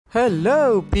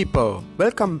Hello people,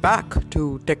 welcome back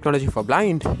to Technology for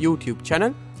Blind YouTube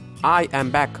channel. I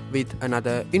am back with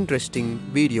another interesting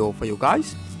video for you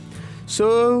guys.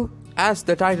 So as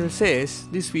the title says,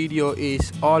 this video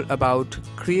is all about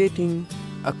creating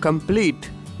a complete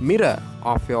mirror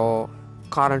of your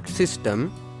current system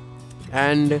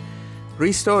and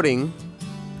restoring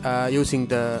using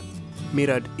the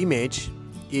mirrored image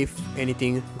if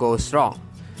anything goes wrong.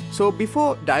 So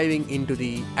before diving into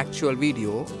the actual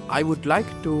video, I would like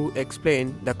to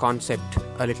explain the concept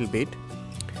a little bit.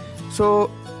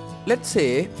 So let's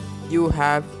say you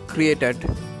have created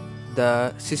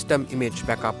the system image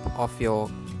backup of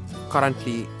your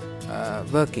currently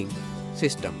working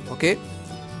system. Okay,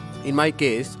 in my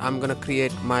case I'm gonna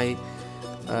create my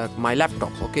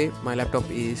laptop. Okay, my laptop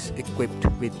is equipped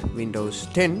with Windows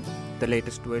 10, the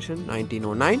latest version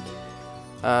 1909.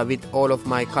 With all of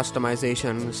my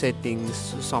customization settings,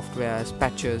 softwares,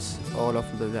 patches, all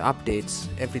of the updates,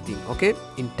 everything okay,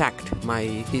 intact, my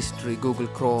history, Google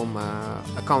Chrome,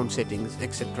 account settings,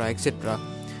 etc.,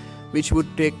 which would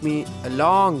take me a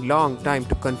long time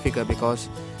to configure because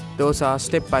those are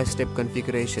step-by-step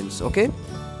configurations. Okay,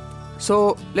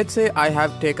 so let's say I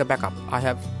have take a backup. I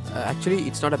have actually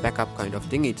it's not a backup kind of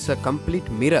thing, it's a complete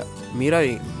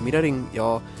mirroring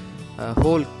your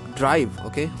whole drive,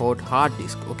 okay, whole hard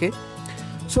disk. Okay,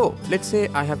 so let's say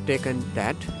I have taken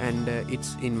that and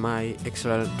it's in my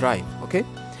external drive. Okay,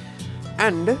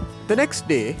 and the next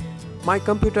day my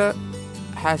computer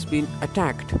has been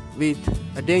attacked with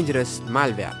a dangerous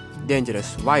malware,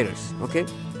 dangerous virus. Okay,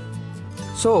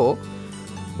 so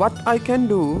what I can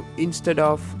do, instead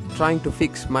of trying to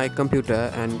fix my computer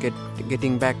and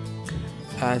getting back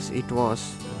as it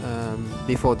was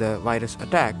before the virus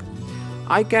attack,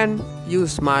 I can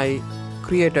use my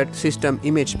created system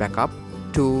image backup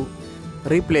to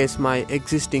replace my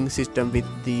existing system with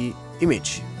the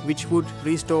image, which would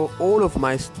restore all of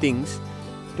my things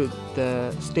to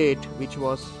the state which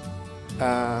was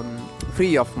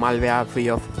free of malware, free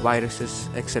of viruses,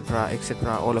 etc.,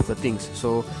 all of the things.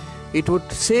 So it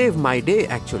would save my day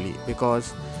actually,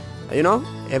 because you know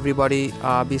everybody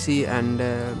are busy and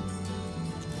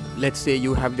let's say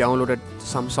you have downloaded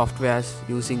some softwares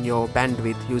using your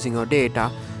bandwidth, using your data,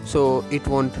 so it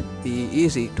won't be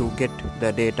easy to get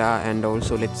the data. And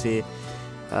also let's say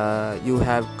you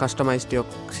have customized your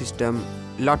system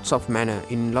lots of manner,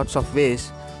 in lots of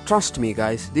ways. Trust me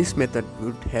guys, this method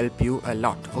would help you a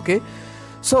lot. Okay,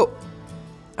 so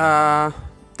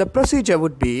the procedure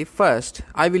would be, first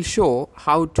I will show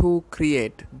how to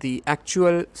create the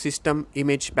actual system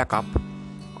image backup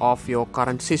of your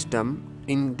current system.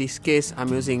 In this case I'm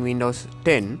using Windows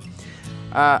 10,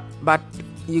 but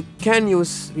you can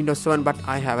use Windows 7, but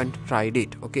I haven't tried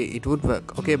it. Okay, it would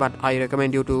work. Okay, but I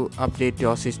recommend you to update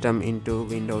your system into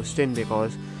Windows 10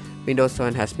 because Windows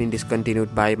 7 has been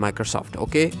discontinued by Microsoft.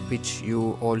 Okay, which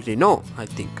you already know, I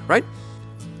think, right?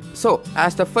 So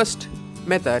as the first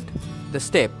method, the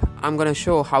step, I'm gonna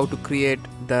show how to create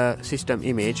the system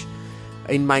image.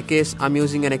 In my case I'm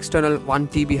using an external 1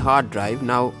 TB hard drive.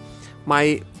 Now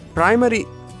my primary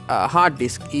hard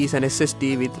disk is an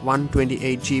SSD with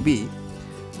 128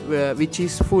 GB, which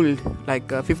is full, like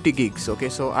 50 gigs. Okay,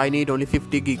 so I need only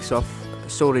 50 gigs of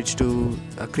storage to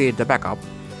create the backup,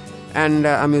 and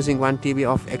I'm using 1 TB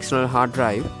of external hard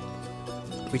drive,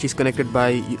 which is connected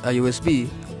by a USB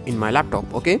in my laptop.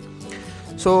 Okay,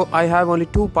 so I have only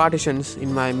two partitions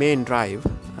in my main drive,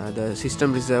 the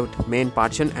system reserved main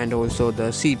partition and also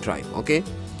the C drive. Okay,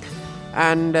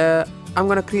 and I'm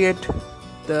gonna create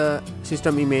the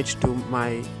system image to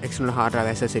my external hard drive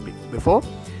as I said before.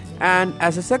 And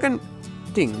as a second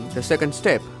thing, the second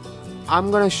step,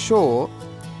 I'm gonna show,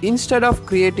 instead of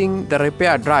creating the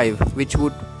repair drive which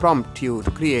would prompt you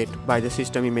to create by the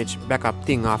system image backup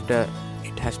thing after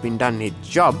it has been done its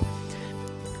job,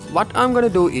 what I'm gonna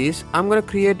do is I'm gonna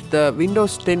create the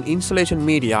Windows 10 installation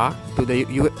media to the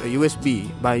USB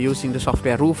by using the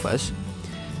software Rufus,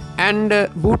 and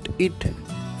boot it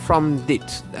from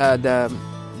this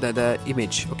the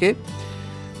image. Okay,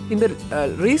 in the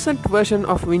recent version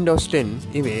of Windows 10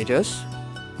 images,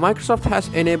 Microsoft has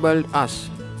enabled us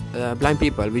blind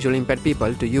people, visually impaired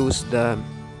people, to use the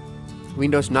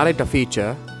Windows narrator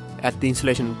feature at the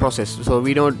installation process. So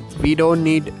we don't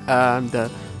need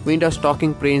the Windows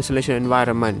talking pre-installation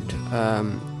environment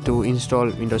to install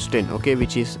Windows 10. Okay,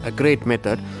 which is a great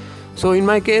method. So in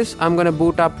my case I'm gonna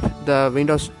boot up the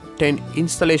Windows 10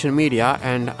 installation media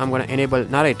and I'm gonna enable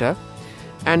narrator,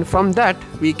 and from that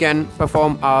we can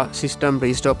perform our system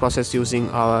restore process using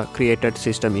our created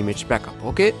system image backup.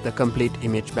 Okay, the complete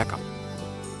image backup.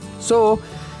 So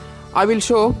I will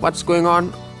show what's going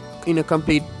on in a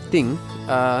complete thing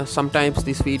sometimes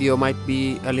this video might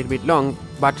be a little bit long,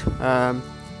 but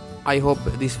I hope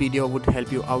this video would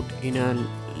help you out in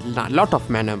a lot of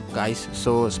manner, guys.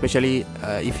 So especially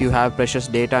if you have precious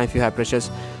data, if you have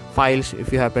precious files,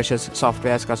 if you have precious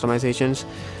softwares, customizations,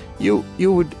 you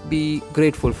would be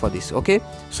grateful for this. Okay,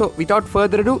 so without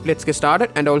further ado, let's get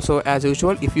started. And also, as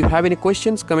usual, if you have any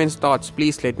questions, comments, thoughts,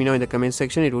 please let me know in the comment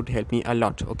section. It would help me a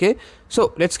lot. Okay,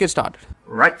 so let's get started.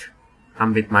 Right,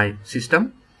 I'm with my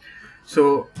system.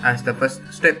 So as the first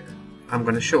step, I'm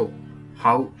going to show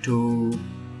how to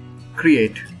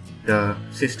create the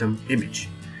system image.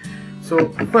 So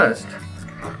first,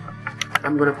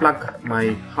 I'm going to plug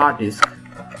my hard disk,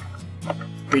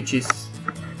 which is,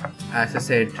 as I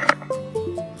said,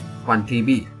 1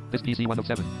 TB. This PC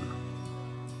 107.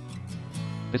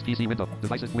 This PC window.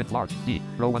 Devices width large. D.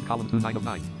 Row 1 column 2 9 of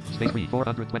 9. Space 3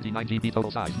 429 GB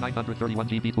total size 931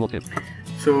 GB tooltip.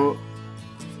 So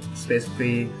space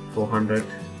 3 400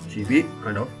 GB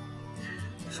kind of.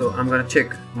 So I'm gonna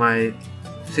check my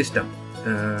system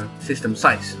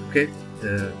size. Okay,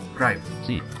 the drive.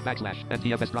 C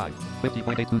 /NTFS drive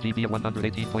 50.82 GB of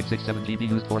 118.67 GB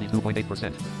used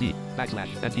 42.8%. D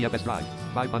 /NTFS drive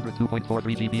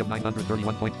 502.43 GB of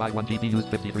 931.51 GB used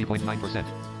 53.9%.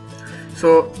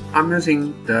 So I'm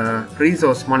using the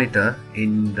resource monitor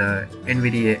in the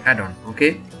NVDA add-on.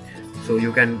 Okay, so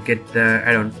you can get the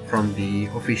add-on from the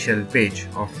official page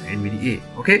of NVDA.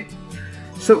 Okay,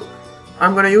 so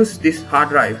I'm gonna use this hard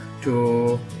drive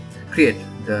to create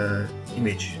the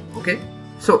image. Okay,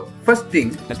 so first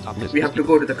thing, we have to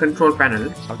go to the control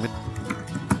panel.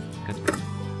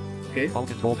 Okay,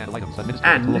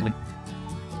 and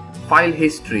file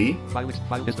history. File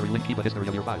history link, keep a history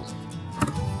of your files.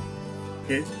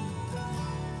 Okay,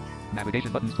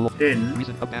 navigation buttons tool. Then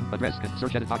recent up and address and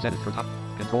search edit box edit for top.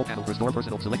 Control panel, restore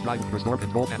personal, select drive, restore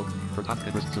control panel for top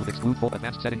and so exclude full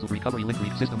advanced settings, recovery link,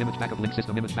 system image backup link,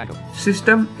 system image backup.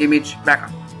 System image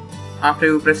backup. After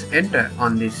you press enter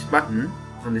on this button,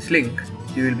 on this link,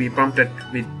 you will be prompted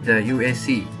with the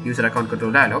UAC, user account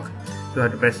control dialog. You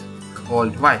have to press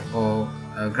Alt Y or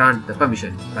grant the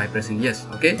permission by pressing yes.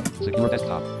 Okay. Secure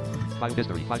desktop. File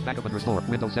history. Backup and restore.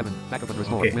 Windows 7. Backup and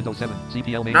restore. Okay. Windows 7.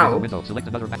 CPL main now, window. Select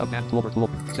another backup and tool.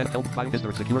 Set help file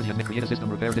history security and create a system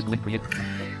repair disk link.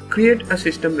 Create a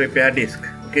system repair disk.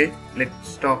 Okay.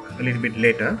 Let's talk a little bit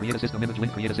later. Create a system image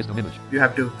link. Create a system image. You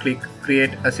have to click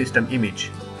create a system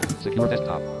image. Secure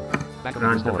desktop. Backup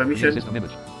Grant the permission. Create a system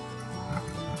image.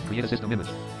 Create a system image.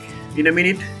 In a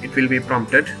minute, it will be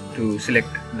prompted to select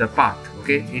the path.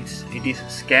 Okay. It is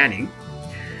scanning.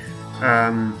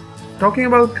 Talking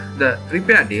about the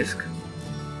repair disk,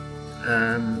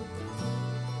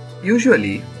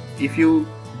 usually if you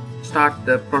start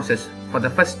the process for the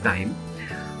first time,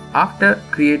 after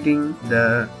creating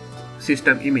the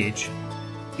system image,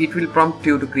 it will prompt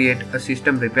you to create a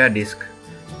system repair disk,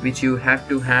 which you have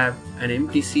to have an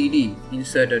empty CD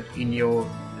inserted in your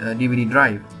DVD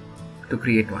drive to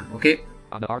create one. Okay.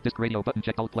 On the hard disk radio button,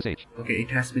 check Alt plus H. Okay,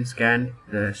 it has been scanned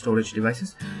the storage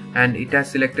devices and it has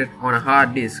selected on a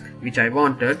hard disk which I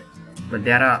wanted, but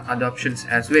there are other options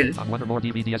as well. On one or more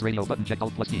DVDs radio button, check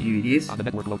Alt plus D. DVDs. On the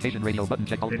network location radio button,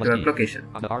 check Alt plus D. Location.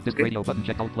 On the hard disk radio button,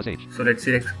 check Alt plus H. So let's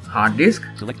select hard disk.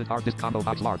 Selected hard disk combo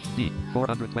box large D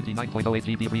 429.08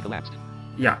 GB recollapsed.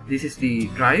 Yeah, this is the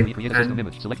drive. Create a system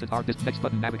image. Selected hard disk. Next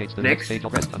button navigates to the next page.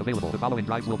 Pressed unavailable. The following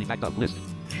drives will be backed up. List.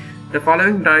 The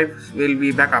following drives will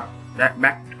be backed up.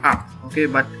 Okay,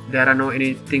 but there are no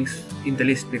any things in the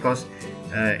list because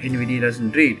NVIDIA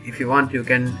doesn't read. If you want, you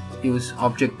can use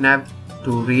object nav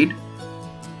to read,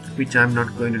 which I'm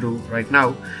not going to do right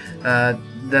now.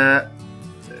 The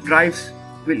drives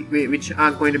which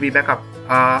are going to be backup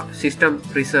are system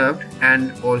reserved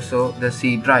and also the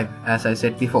C drive, as I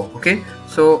said before. Okay,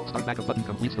 so start backup button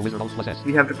completes the wizard Alt plus S.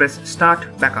 We have to press start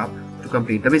backup to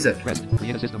complete the wizard. Press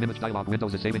create a system image dialog.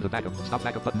 Windows is saving the backup. Stop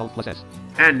backup button Alt plus S.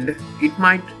 And it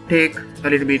might take a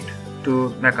little bit to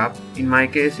backup. In my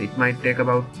case, it might take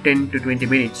about 10 to 20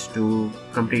 minutes to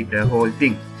complete the whole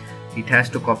thing. It has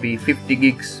to copy 50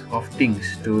 gigs of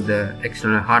things to the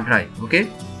external hard drive. Okay,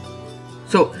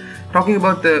 so talking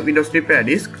about the Windows repair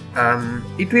disk,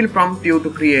 it will prompt you to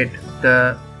create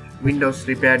the Windows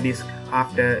repair disk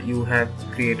after you have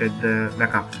created the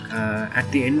backup. At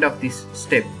the end of this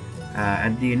step,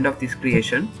 at the end of this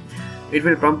creation, it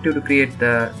will prompt you to create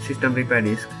the system repair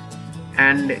disk.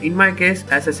 And in my case,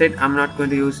 as I said, I'm not going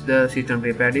to use the system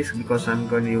repair disk because I'm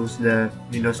going to use the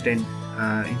Windows 10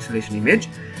 installation image.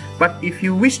 But if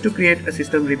you wish to create a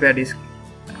system repair disk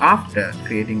after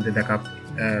creating the backup,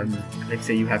 let's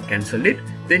say you have cancelled it,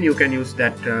 then you can use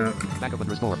that backup and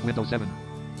restore Windows 7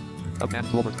 up and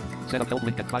over Set up help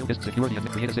link at file disk security and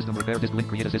create a system repair disk link.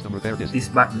 Create a system repair disk. This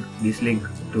button, this link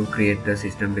to create the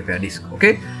system repair disk.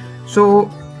 Okay, so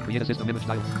create a system image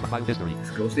dialog. File history.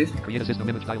 let's close this. Create a system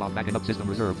image dialog. Backing up system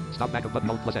reserve. Stop backup button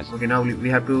alt plus S. Okay, now we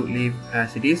have to leave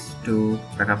as it is to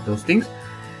back up those things,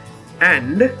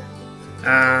 and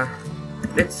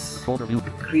let's Folder view.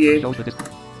 create Shows the disk.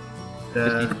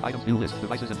 the Items view list.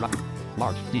 Devices and drop.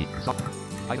 Large D. Soft.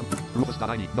 Item.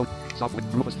 Rufus.id. Note. Software.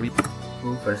 Rufus 3.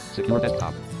 Rufus. Secure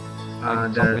desktop.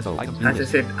 As I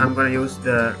said, I'm gonna use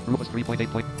the Rufus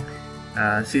 3.8.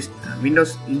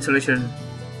 Windows installation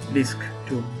disk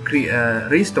to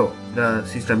restore the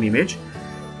system image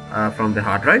from the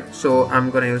hard drive. So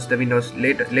I'm gonna use the Windows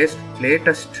the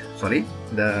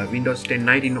Windows 10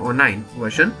 1909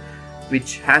 version,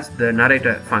 which has the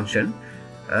narrator function.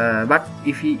 But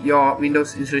if your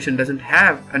Windows installation doesn't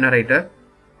have a narrator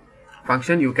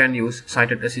function, you can use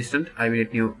Cited Assistant. I will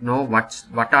let you know what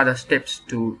are the steps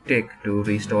to take to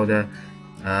restore the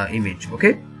image.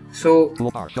 Okay, so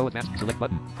Toolbar. Show advanced. Select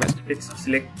button. Pressed. let's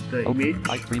select the Open. image.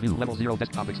 Type preview. Level 0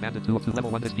 desktop expanded to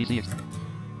level 1 this PC.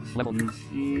 Level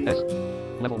S.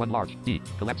 Level 1 large. D.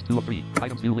 Collapsed 2 of 3.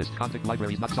 Items view list. Config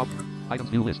libraries not soft. Items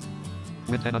view list.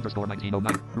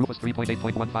 Win10_1909. Rufus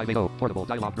 3.8.1580. Portable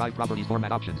dialog. Drive properties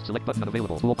format options. Select button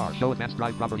unavailable. Toolbar. Show advanced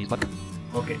drive properties button.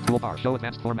 Okay, Toolbar. Show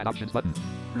advanced format options button.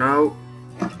 now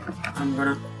I'm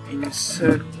gonna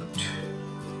insert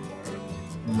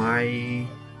my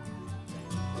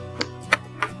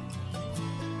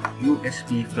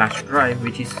USB flash drive,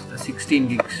 which is 16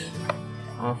 gigs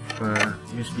of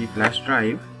USB flash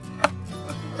drive,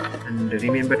 and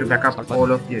remember to back up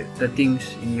all of the things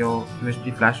in your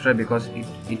USB flash drive, because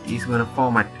it is gonna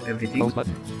format everything. Close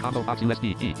button. Combo box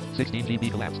USB E. 16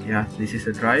 GB collapsed. Yeah, this is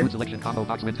the drive. Root selection combo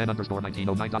box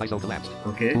Win10_1909.ISO collapsed.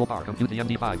 Okay, Toolbar. Compute the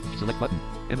MD5. Select button.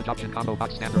 Image option combo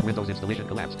box standard Windows installation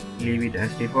collapsed. leave it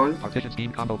as default. Partition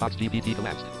scheme combo box GPT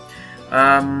collapsed.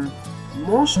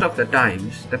 Most of the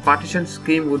times the partition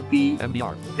scheme would be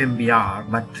MBR.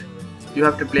 but you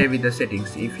have to play with the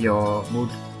settings if your boot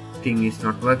thing is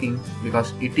not working,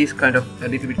 because it is kind of a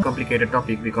little bit complicated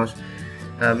topic, because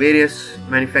various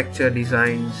manufacturer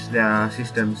designs their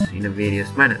systems in a various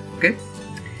manner. Okay,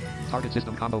 Target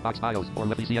system combo box BIOS or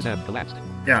Lefty CSM collapsed.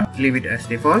 yeah, leave it as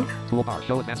default. Toolbar.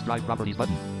 Show advanced drive properties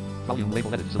button. Volume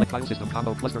label edit. Select file system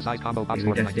combo cluster size combo box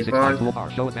Leave it as 496. default.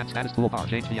 Toolbar. Show advanced status toolbar.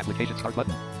 Change the application start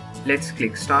button. Let's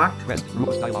click start. Rest.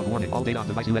 Rufus dialog warning. All data on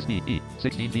device USB E.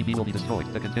 16 GB will be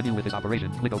destroyed. To continue with this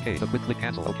operation, click OK. The quick click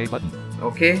cancel OK button.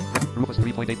 Okay, Rufus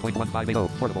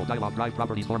 3.8.1580. Portable dialog drive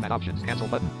properties format options. Cancel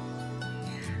button.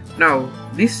 now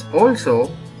this also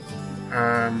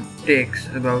takes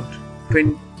about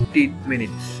 20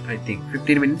 minutes, I think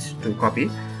 15 minutes to copy.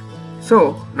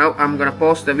 So now I'm gonna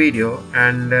pause the video,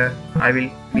 and I will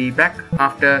be back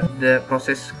after the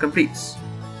process completes.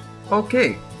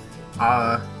 Okay,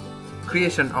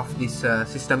 creation of this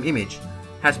system image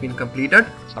has been completed.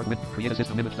 Start with create a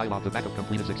system image dialog. The backup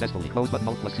completed successfully. Close button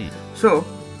alt plus C. So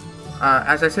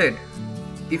as I said,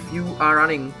 if you are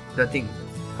running the thing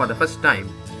for the first time,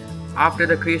 after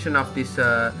the creation of this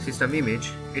system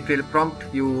image, it will prompt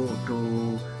you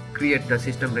to create the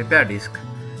system repair disk,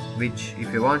 which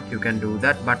if you want you can do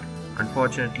that, but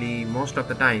unfortunately most of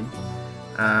the time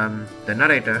the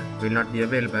narrator will not be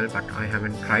available, but I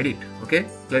haven't tried it. Okay,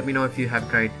 let me know if you have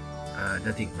tried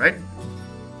the thing, right?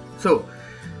 So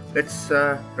let's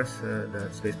press the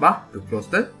space bar to close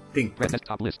the thing.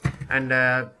 Desktop list. And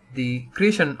the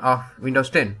creation of Windows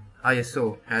 10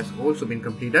 ISO has also been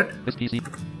completed. This PC.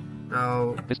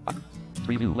 Now This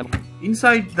preview level.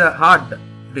 inside the hard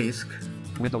disk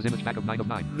Windows image backup 9 of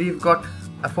 9. we've got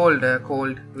a folder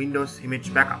called Windows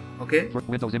Image Backup. Okay,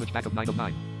 Windows image backup 9 of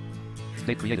 9.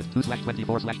 Date created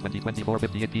 2/24/2024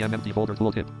 58 PM empty folder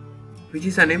tooltip. which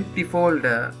is an empty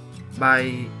folder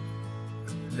by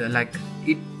the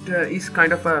it is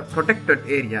kind of a protected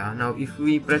area. Now if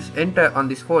we press enter on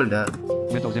this folder,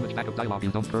 Windows image backup dialog. You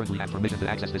don't currently have permission to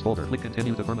access this folder. Click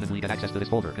continue to permanently get access to this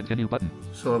folder. Continue button.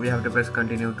 so we have to press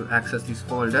continue to access this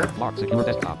folder. Lock secure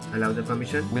desktop. Allow the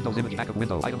permission. Windows image backup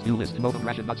window. Items view list. Mohomed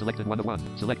Rashad not selected 1 of 1.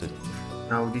 Selected.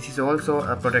 Now this is also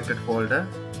a protected folder.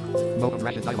 Mohomed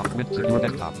Rashad dialog. Win secure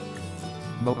desktop.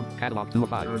 Mohomed catalog 2 of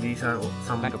 5. Now these are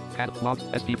some. Backup catalog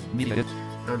SP media hit.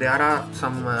 Now there are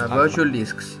some virtual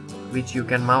disks which you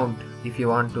can mount if you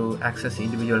want to access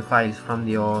individual files from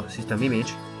your system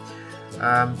image.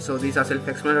 So these are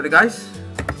self-explanatory, guys.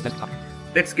 Desktop.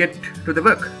 Let's get to the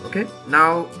work. Okay,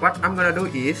 now what I'm gonna do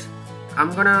is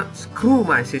I'm gonna screw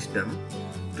my system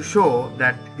to show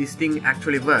that this thing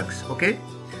actually works. Okay,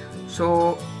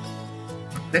 so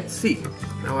let's see.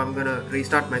 Now I'm gonna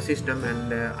restart my system,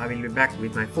 and I will be back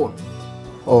with my phone.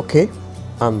 Okay,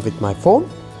 I'm with my phone.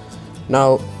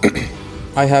 Now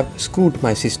I have screwed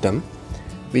my system,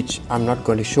 which I'm not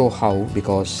going to show how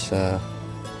because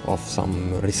of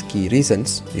some risky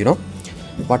reasons,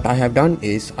 What I have done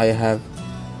is I have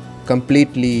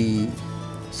completely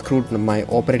screwed my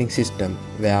operating system,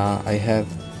 where I have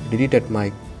deleted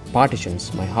my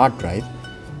partitions, my hard drive,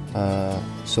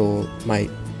 so my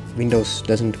Windows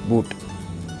doesn't boot.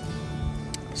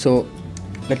 So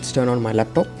let's turn on my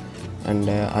laptop and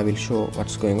I will show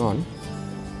what's going on.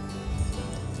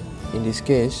 In this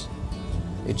case,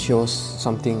 it shows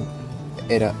something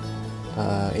error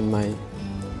in my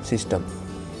system.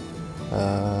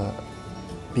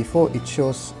 Before it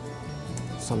shows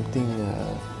something,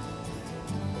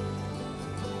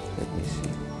 let me see,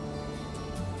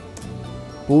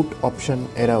 boot option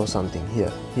error or something.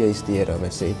 Here is the error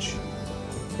message.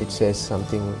 It says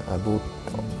something boot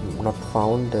not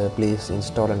found, please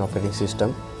install an operating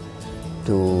system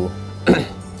to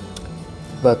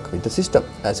work with the system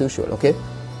as usual. Okay,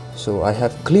 so I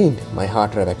have cleaned my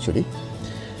hard drive actually.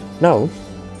 Now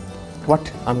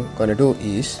what I'm gonna do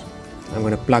is I'm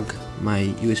gonna plug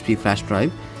my USB flash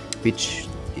drive, which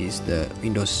is the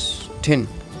Windows 10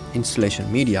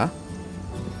 installation media,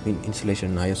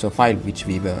 installation ISO file which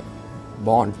we were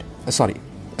burned,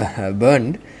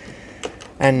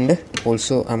 and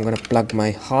also I'm gonna plug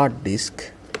my hard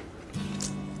disk,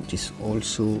 which is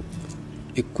also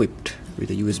equipped with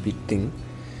a USB thing,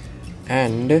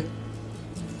 and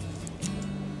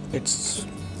let's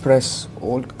press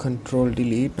Alt Control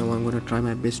Delete. Now I'm gonna try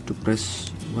my best to press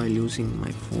while using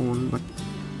my phone, but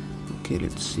okay,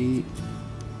 let's see.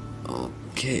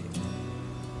 Okay,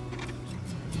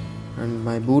 and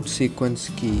my boot sequence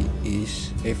key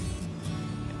is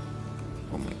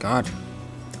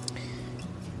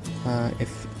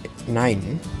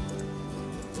F9,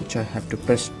 which I have to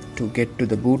press to get to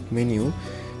the boot menu.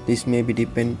 This maybe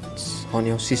depends on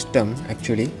your system.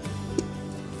 Actually,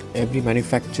 every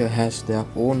manufacturer has their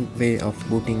own way of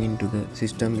booting into the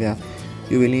system, where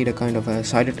you will need a kind of a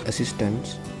sighted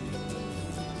assistance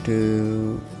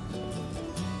to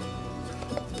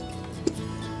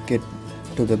get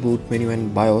to the boot menu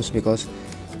and BIOS, because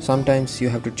sometimes you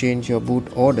have to change your boot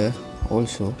order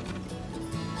also,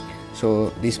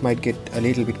 so this might get a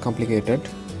little bit complicated.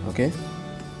 Okay,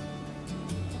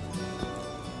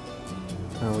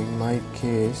 now in my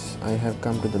case I have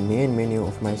come to the main menu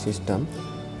of my system,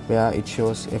 where it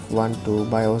shows F1 to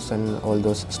BIOS and all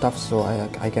those stuff, so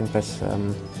I can press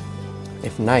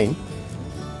F9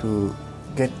 to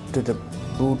get to the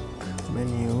boot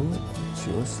menu. It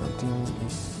shows something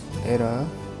is error.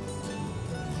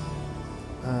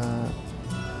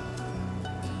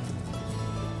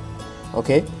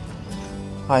 Okay,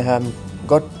 I have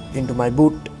got into my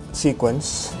boot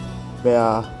sequence,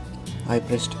 where I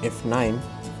pressed F9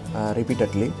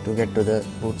 repeatedly to get to the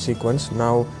boot sequence.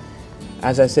 Now,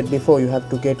 as I said before, you have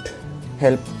to get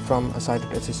help from a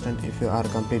sighted assistant if you are a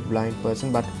complete blind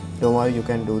person, but don't worry, you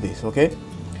can do this. Okay,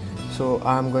 so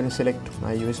I'm going to select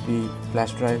my USB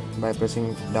flash drive by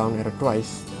pressing down arrow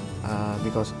twice,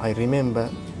 because I remember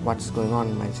what's going on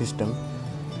in my system.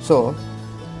 So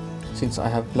since I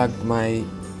have plugged my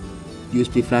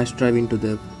USB flash drive into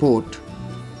the port,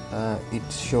 it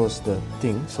shows the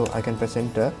thing, so I can press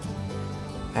enter,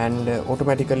 and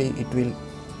automatically it will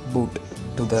boot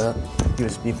to the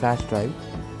USB flash drive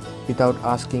without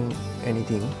asking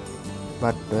anything.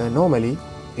 But normally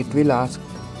it will ask,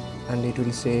 and it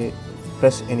will say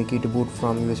press any key to boot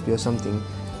from USB or something.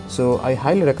 So I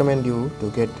highly recommend you to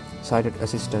get sighted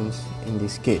assistance in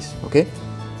this case. Okay,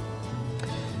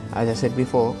 as I said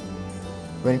before,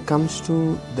 when it comes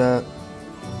to the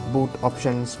boot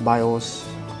options, BIOS,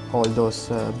 all those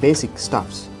basic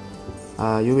stuffs,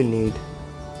 you will need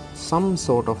some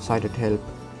sort of sighted help,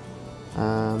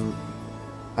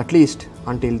 at least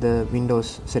until the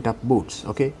Windows setup boots.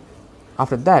 Okay,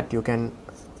 after that you can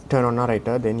turn on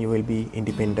narrator, then you will be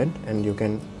independent and you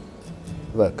can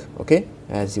work, okay,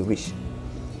 as you wish.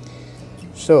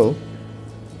 So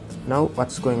now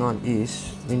what's going on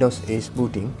is Windows is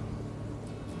booting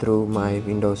through my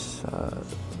Windows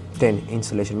 10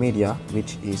 installation media,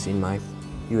 which is in my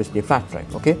USB flash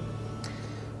drive. Okay,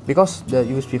 because the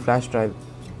USB flash drive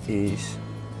is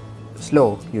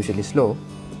usually slow,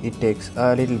 it takes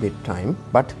a little bit time,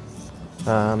 but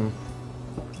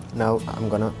now I'm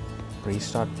gonna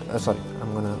restart.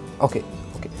 Okay,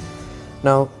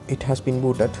 now it has been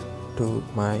booted to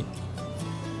my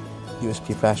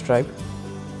USB flash drive.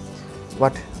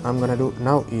 What I'm gonna do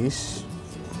now is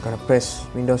gonna press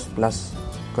Windows plus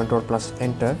Control plus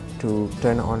enter to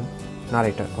turn on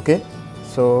narrator. Okay,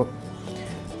 so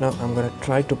Now I'm gonna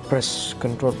try to press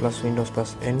Ctrl plus Windows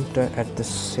plus Enter at the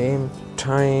same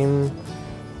time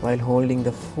while holding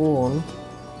the phone,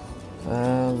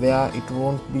 where it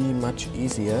won't be much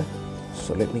easier.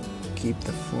 So let me keep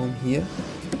the phone here.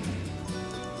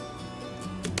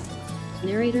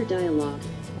 Narrator dialog.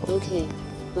 OK.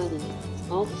 Button.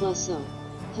 Alt plus O.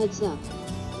 Heads up.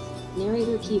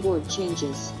 Narrator keyboard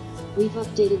changes. We've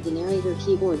updated the narrator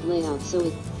keyboard layout so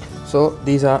it... So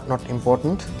these are not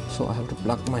important. So I have to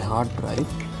plug my hard drive.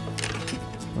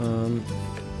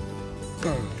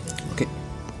 Okay.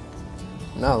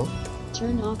 Now.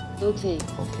 Turn off. OK.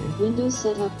 Windows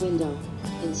setup window.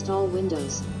 Install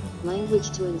Windows.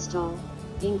 Language to install.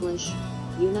 English.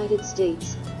 United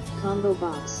States. Combo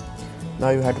box. Now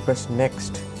you have to press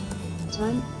next.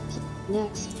 Time.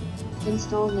 Next.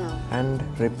 Install now. And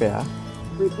repair.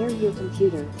 Repair your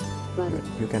computer. Button.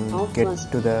 You can Alt get plus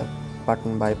to the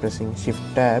button by pressing Shift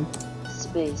Tab.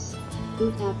 Space.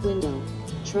 Boot app window.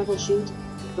 Troubleshoot.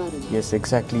 Button. Yes,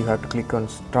 exactly. You have to click on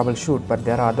troubleshoot, but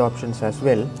there are other options as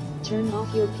well. Turn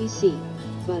off your PC.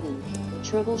 Button.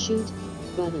 Troubleshoot.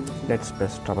 Button. Let's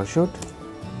press troubleshoot.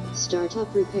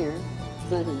 Startup repair.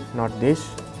 Button. Not this.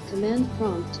 Command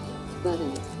prompt.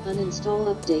 Button.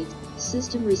 Uninstall update.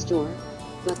 System restore.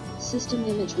 But system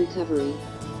image recovery.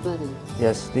 Button.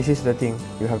 Yes, this is the thing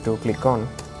you have to click on.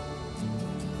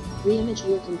 Reimage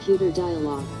your computer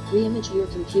dialog. Reimage your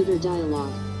computer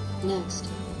dialog. Next.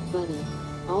 Button.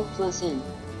 Alt plus N.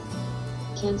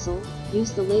 Cancel.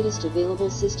 Use the latest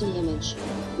available system image.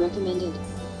 Recommended.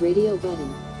 Radio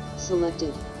button.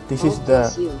 Selected. This Alt is the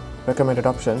plus U. recommended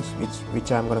options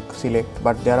which I am going to select,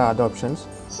 but there are other options.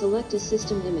 Select a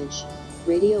system image.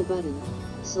 Radio button.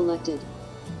 Selected.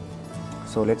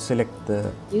 So let's select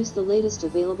the Use the latest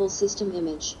available system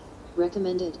image.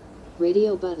 Recommended.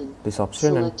 Radio button. this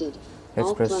option Selected. and let's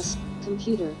Alt press plus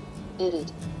computer.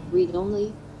 Edit. Read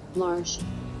only. Large.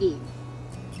 E.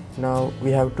 now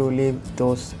we have to leave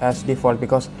those as default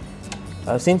because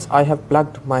since I have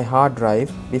plugged my hard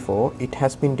drive before, it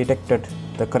has been detected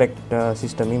the correct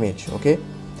system image. Okay,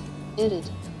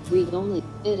 Edit. Read only.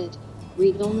 Edit.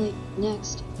 Read only.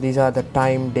 Next. these are the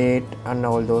time, date and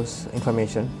all those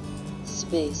information.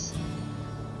 Space.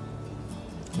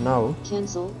 Now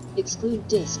Cancel. Exclude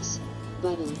disks.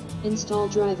 Button. Install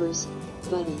drivers.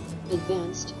 Button.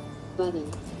 Advanced. Button.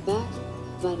 Back.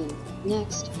 Button.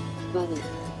 Next. Button.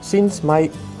 since my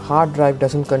hard drive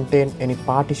doesn't contain any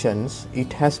partitions,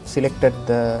 it has selected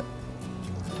the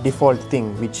default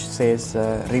thing which says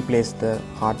replace the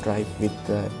hard drive with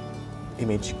the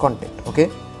image content. Okay,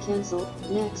 Cancel.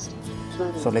 Next.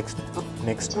 Button. so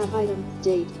next. Tab item.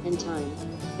 Date and time.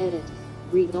 Edit.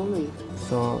 Read only.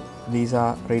 So these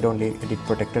are read only, edit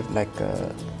protected, like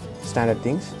standard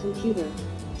things. Computer.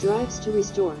 Drives to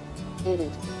restore.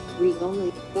 Edit. Read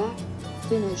only. Back.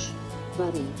 Finish.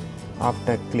 Button.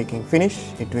 After clicking finish,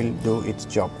 it will do its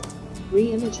job.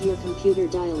 Reimage your computer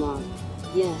dialog.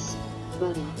 Yes.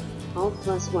 Button. Alt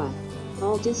plus Y.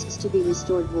 All disks to be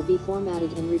restored will be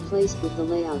formatted and replaced with the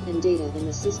layout and data in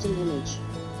the system image.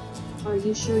 Are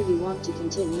you sure you want to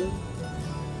continue?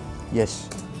 Yes.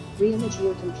 Reimage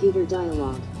your computer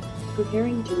dialog.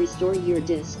 Preparing to restore your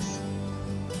disks.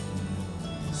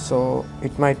 So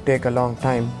it might take a long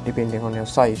time depending on your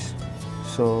size.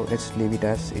 So let's leave it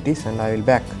as it is, and I will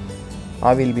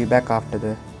be back after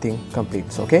the thing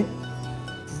completes. Okay,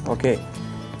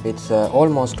 it's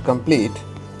almost complete.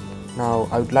 Now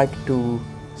I would like to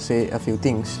say a few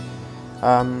things.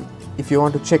 If you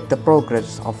want to check the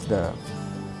progress of the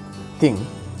thing,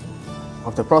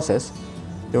 of the process,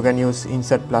 you can use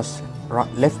insert plus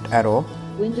left arrow.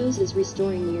 Windows is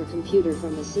restoring your computer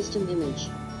from the system image.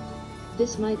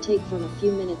 This might take from a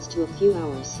few minutes to a few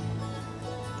hours.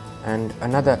 And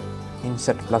another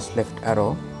insert plus left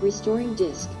arrow. Restoring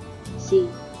disk. See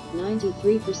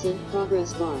 93%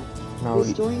 progress bar. Now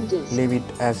Restoring disk. leave it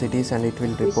as it is, and it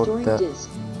will report Restoring the disk.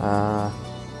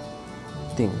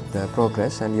 the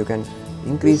progress, and you can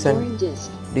increase Restoring and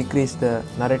disk. decrease the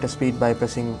narrator speed by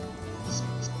pressing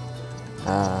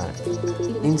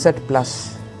insert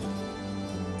plus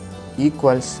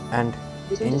equals and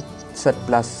insert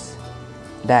plus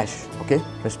dash, okay,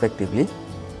 respectively.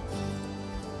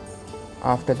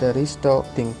 After the restore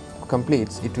thing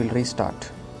completes, it will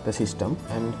restart the system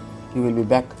and you will be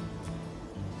back.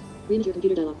 Reimage your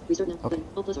computer dialog. Restart now. Okay. Button.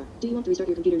 Alt plus R. Do you want to restart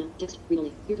your computer now? Text. Read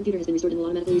only. Your computer has been restored and will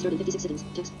automatically restart in 56 seconds.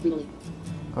 Text. Read only.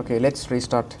 Okay, let's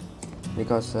restart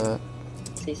because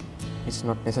Space. it's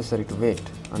not necessary to wait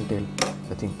until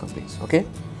the thing completes. Okay,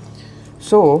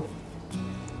 so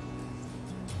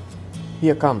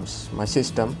here comes my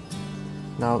system.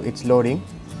 Now it's loading,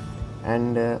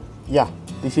 and yeah,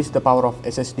 this is the power of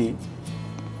SSD.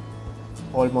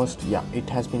 almost, yeah, it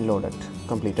has been loaded,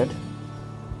 completed.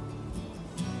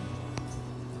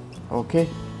 Okay,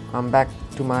 I'm back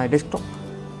to my desktop.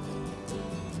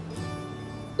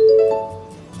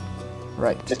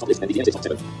 Right.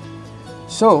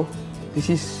 So this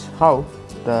is how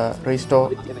the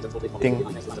restore thing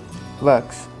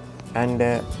works, and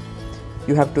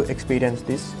you have to experience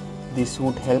this. This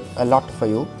would help a lot for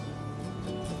you.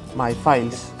 My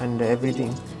files and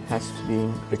everything has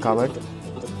been recovered.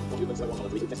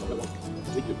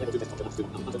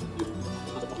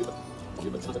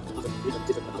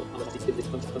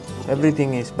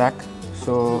 Everything is back,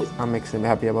 so I'm extremely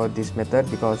happy about this method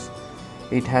because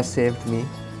it has saved me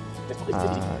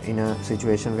in a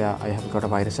situation where I have got a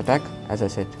virus attack, as I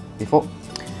said before.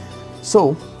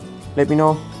 So let me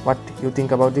know what you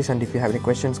think about this, and if you have any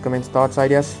questions, comments, thoughts,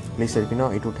 ideas, please let me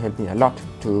know. It would help me a lot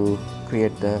to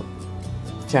create the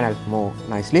channel more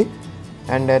nicely.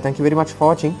 And thank you very much for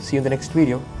watching. See you in the next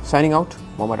video. Signing out,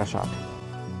 Mohomed Rashad.